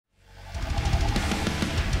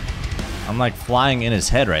I'm like flying in his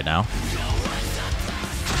head right now.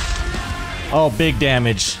 Oh, big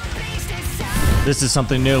damage. This is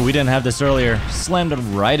something new. We didn't have this earlier. Slammed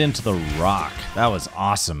him right into the rock. That was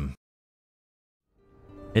awesome.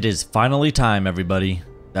 It is finally time, everybody.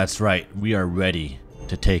 That's right. We are ready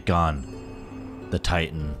to take on the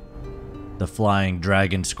Titan. The flying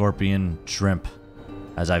dragon, scorpion, shrimp,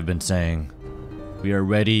 as I've been saying. We are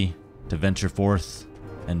ready to venture forth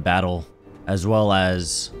and battle, as well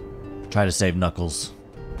as try to save Knuckles.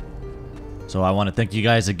 So I want to thank you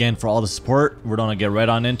guys again for all the support. We're going to get right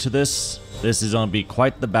on into this. This is going to be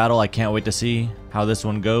quite the battle. I can't wait to see how this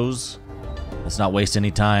one goes. Let's not waste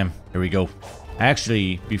any time. Here we go.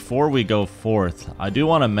 Actually, before we go forth, I do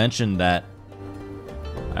want to mention that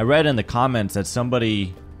I read in the comments that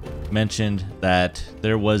somebody mentioned that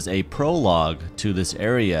there was a prologue to this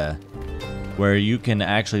area where you can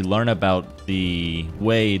actually learn about the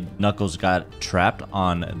way Knuckles got trapped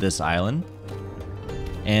on this island.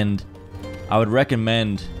 And I would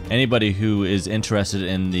recommend anybody who is interested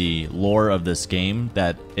in the lore of this game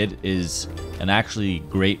that it is an actually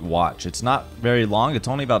great watch. It's not very long, it's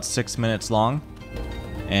only about 6 minutes long.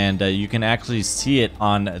 And you can actually see it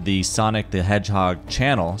on the Sonic the Hedgehog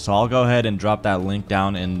channel. So I'll go ahead and drop that link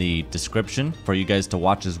down in the description for you guys to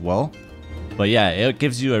watch as well. But yeah, it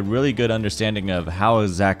gives you a really good understanding of how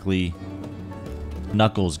exactly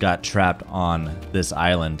Knuckles got trapped on this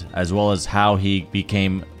island, as well as how he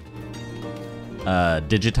became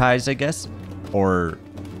digitized, I guess, or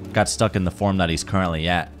got stuck in the form that he's currently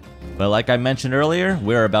at. But like I mentioned earlier,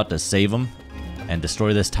 we're about to save him and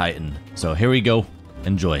destroy this Titan. So here we go.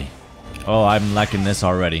 Enjoy. Oh, I'm liking this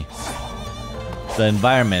already. The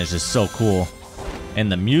environment is just so cool.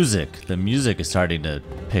 And the music is starting to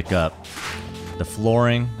pick up. The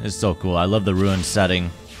flooring is so cool. I love the ruined setting.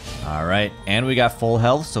 Alright, and we got full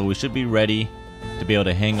health, so we should be ready to be able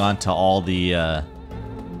to hang on to all the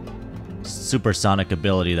supersonic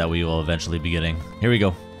ability that we will eventually be getting. Here we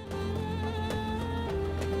go.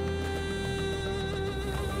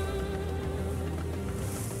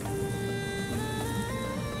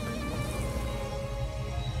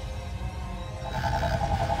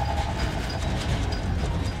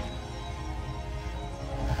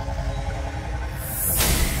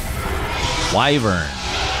 Wyvern.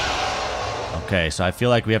 Okay, so I feel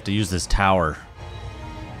like we have to use this tower.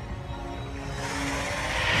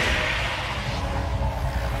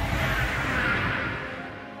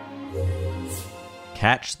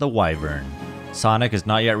 Catch the Wyvern. Sonic is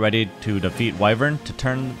not yet ready to defeat Wyvern. To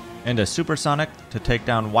turn into Supersonic to take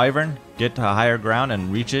down Wyvern, get to higher ground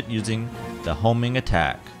and reach it using the homing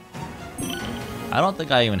attack. I don't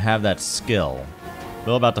think I even have that skill.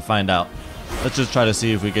 We're about to find out. Let's just try to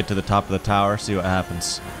see if we get to the top of the tower, see what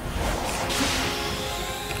happens.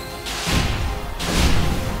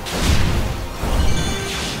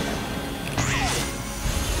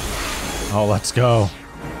 Oh, let's go.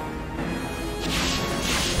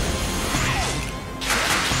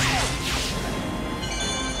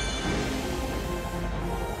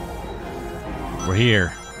 We're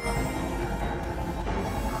here.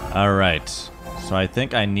 Alright. So I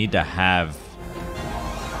think I need to have...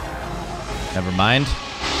 Never mind.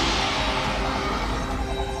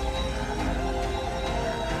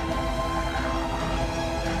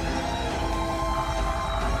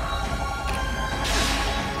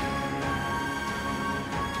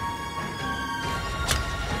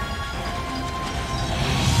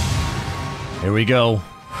 Here we go.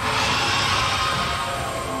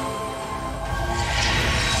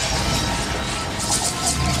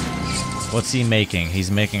 What's he making?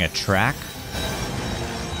 He's making a track?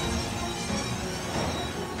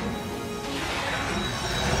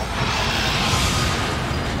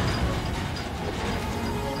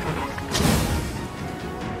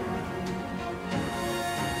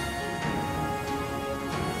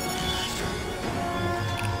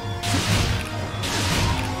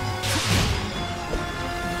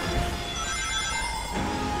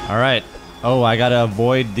 Alright. Oh, I gotta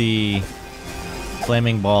avoid the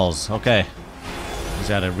flaming balls. Okay. Just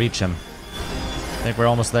gotta reach him. I think we're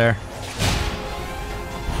almost there.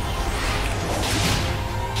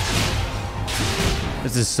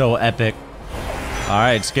 This is so epic.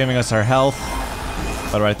 Alright, it's giving us our health.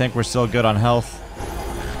 But I think we're still good on health.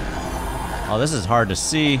 Oh, this is hard to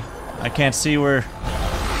see. I can't see where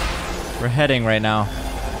we're heading right now.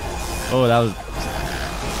 Oh, that was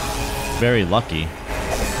very lucky.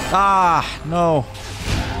 Ah, no.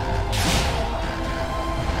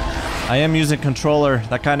 I am using controller.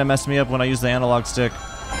 That kind of messed me up when I use the analog stick.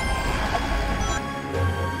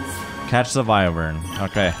 Catch the Wyvern.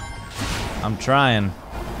 Okay. I'm trying.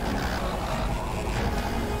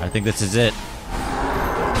 I think this is it.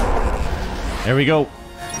 There we go.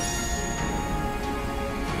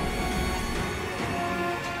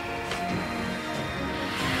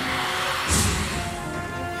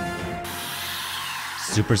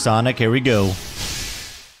 Supersonic, here we go.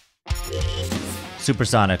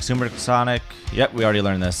 Supersonic, supersonic. Yep, we already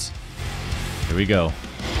learned this. Here we go.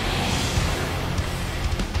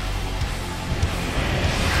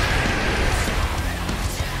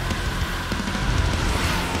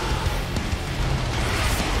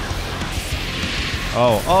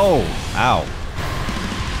 Oh, oh, ow.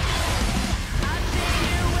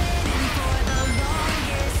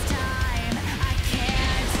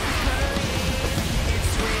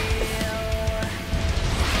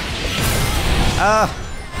 Ah!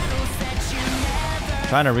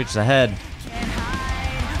 Trying to reach the head.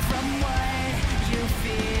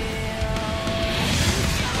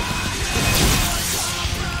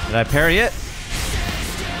 Did I parry it?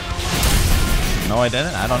 No, I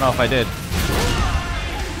didn't. I don't know if I did.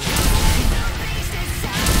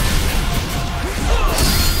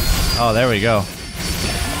 Oh, there we go.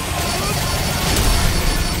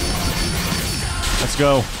 Let's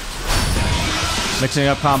go. Mixing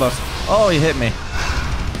up combos. Oh, he hit me.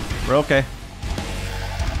 We're okay.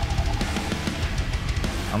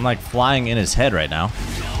 I'm like flying in his head right now.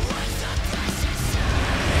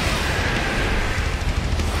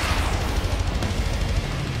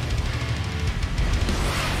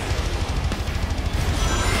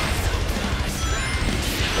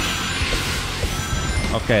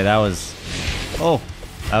 Okay, that was... Oh,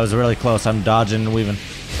 that was really close. I'm dodging and weaving.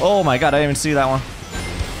 Oh my god, I didn't even see that one.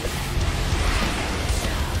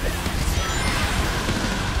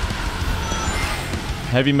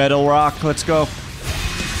 Heavy metal rock, let's go.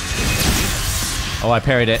 Oh, I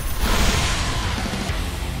parried it.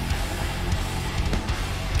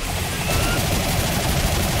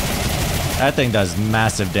 That thing does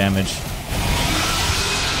massive damage.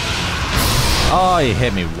 Oh, he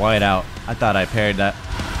hit me right out. I thought I parried that.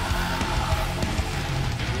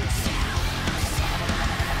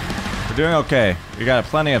 We're doing okay. We got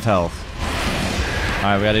plenty of health.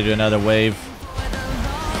 Alright, we gotta do another wave.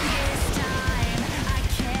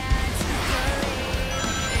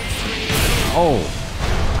 Oh,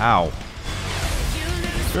 ow.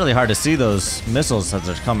 It's really hard to see those missiles as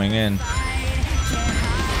they're coming in.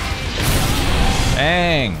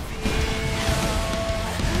 Dang.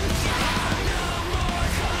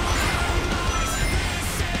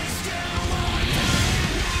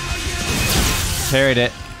 Parried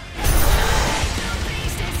it.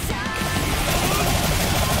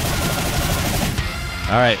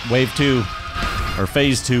 Alright, wave 2. Or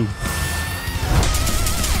phase 2.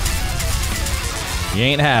 You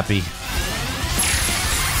ain't happy.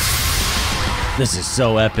 This is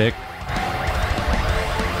so epic.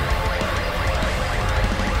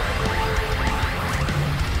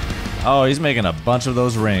 Oh, he's making a bunch of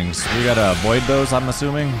those rings. We gotta avoid those, I'm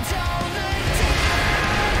assuming.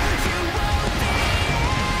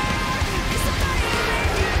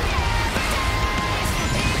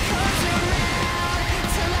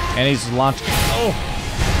 And he's launching. Oh!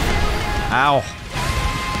 Ow.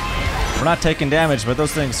 We're not taking damage, but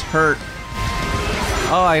those things hurt.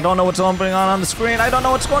 Oh, I don't know what's going on the screen. I don't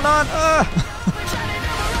know what's going on.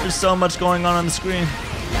 Ah! There's so much going on the screen.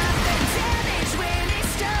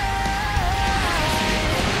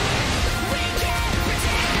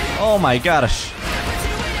 Oh my gosh.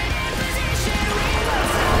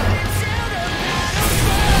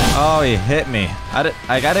 Oh, he hit me. I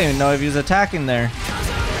didn't even know if he was attacking there.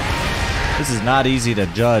 This is not easy to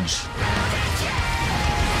judge.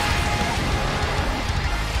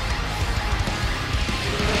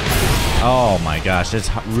 Oh my gosh, it's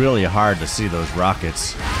really hard to see those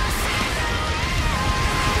rockets.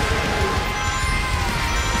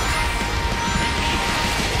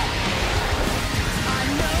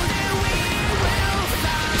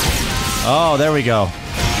 Oh, there we go.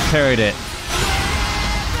 Parried it.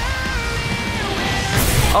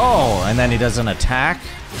 Oh, and then he does an attack.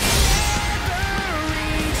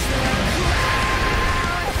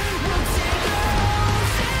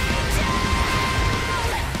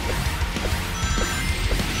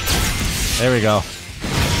 There we go.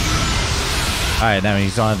 Alright, now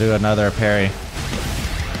he's gonna do another parry.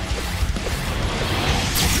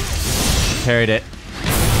 Parried it.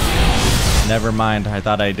 Never mind, I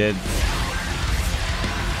thought I did.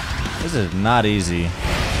 This is not easy.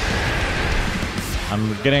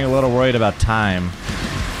 I'm getting a little worried about time.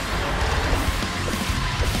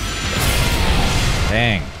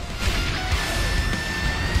 Dang.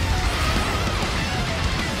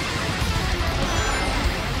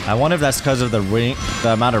 I wonder if that's because of the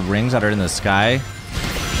amount of rings that are in the sky.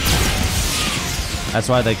 That's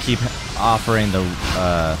why they keep offering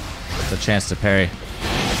the chance to parry.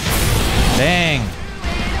 Dang!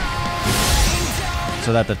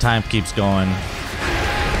 So that the time keeps going.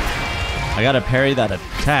 I gotta parry that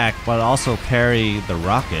attack, but also parry the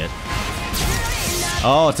rocket.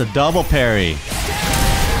 Oh, it's a double parry.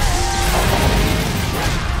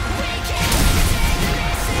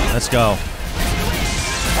 Let's go.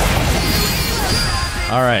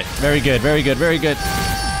 All right, very good, very good, very good.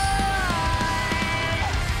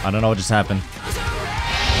 I don't know what just happened.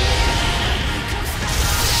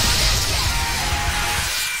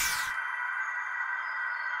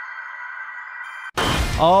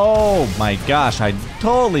 Oh my gosh, I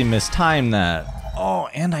totally mistimed that. Oh,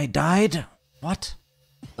 and I died? What?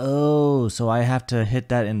 Oh, so I have to hit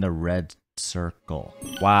that in the red circle.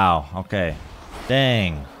 Wow, okay.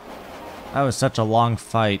 Dang. That was such a long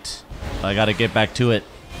fight. I gotta get back to it.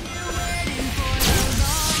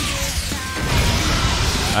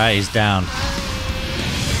 Alright, he's down.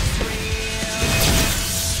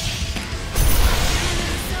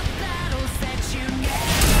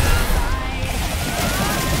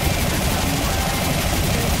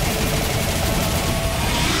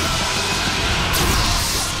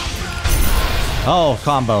 Oh,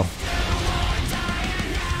 combo.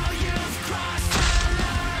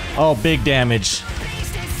 Oh, big damage.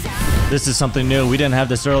 This is something new. We didn't have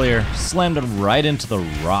this earlier. Slammed it right into the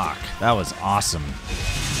rock. That was awesome.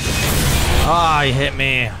 Ah, he hit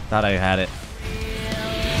me. Thought I had it.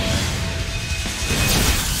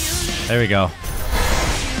 There we go.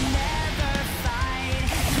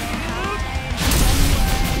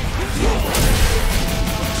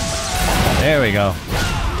 There we go.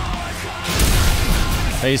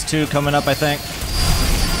 Phase 2 coming up, I think.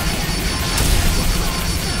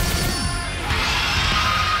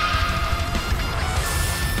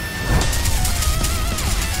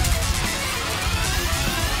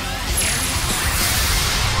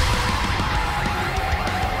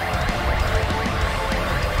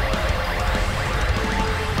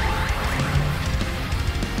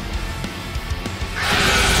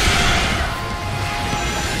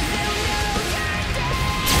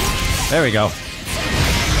 There we go.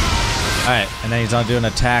 Alright, and then he's on doing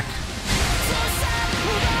an attack.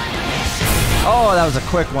 Oh, that was a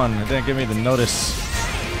quick one. It didn't give me the notice.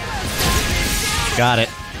 Got it.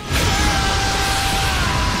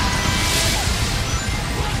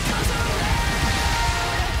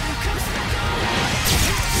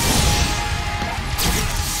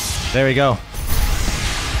 There we go.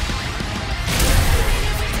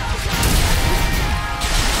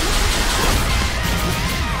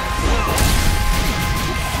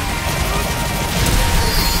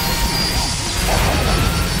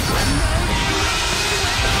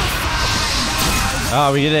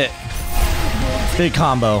 Oh, we did it. Big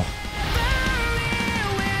combo.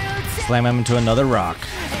 Slam him into another rock.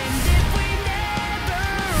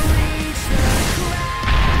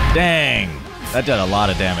 Dang. That did a lot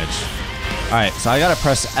of damage. Alright, so I gotta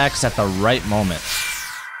press X at the right moment.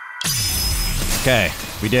 Okay,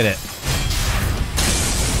 we did it.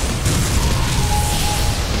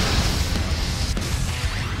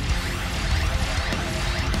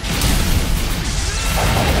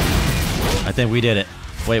 I think we did it.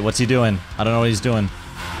 Wait, what's he doing? I don't know what he's doing.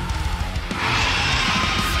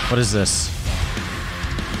 What is this?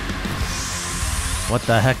 What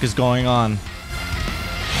the heck is going on?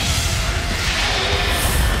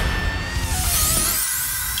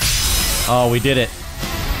 Oh, we did it.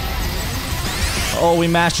 Oh, we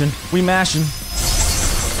mashing. We mashing.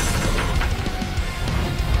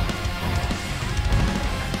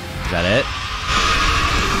 Is that it?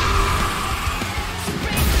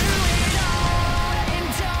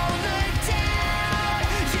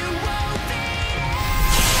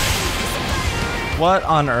 What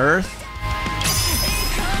on earth?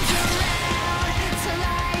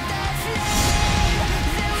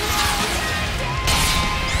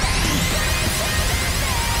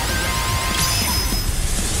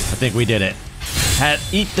 I think we did it.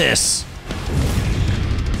 Eat this.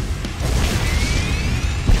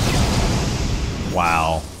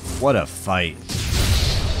 Wow, what a fight.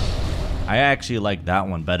 I actually like that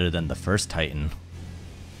one better than the first Titan.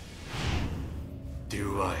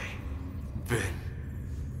 Do I? Ben.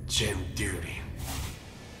 Gem duty.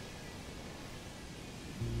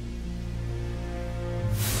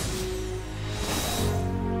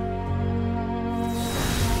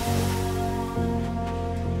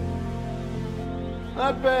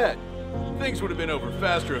 Not bad. Things would have been over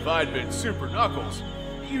faster if I'd been Super Knuckles.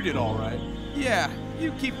 You did all right. Yeah,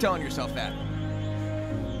 you keep telling yourself that.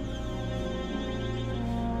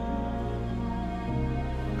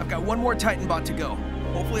 got one more Titan bot to go.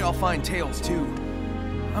 Hopefully I'll find Tails too.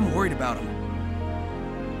 I'm worried about him.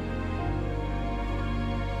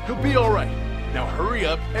 He'll be alright. Now hurry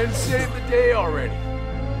up and save the day already.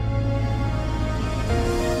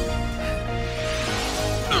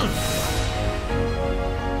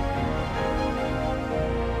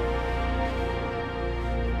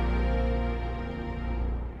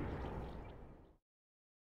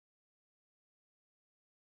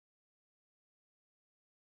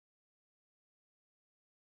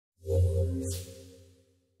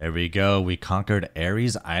 There we go. We conquered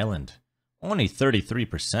Ares Island. Only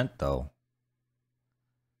 33% though.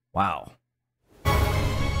 Wow.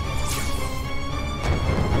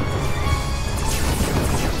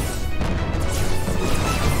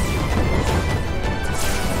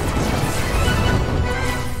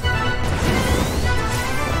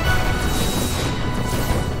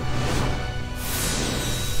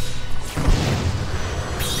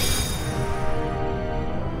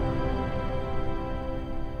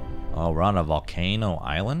 Oh, we're on a volcano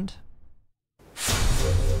island?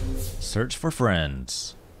 Search for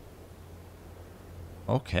friends.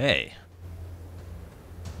 Okay.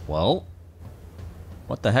 Well,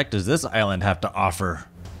 what the heck does this island have to offer?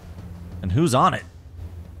 And who's on it?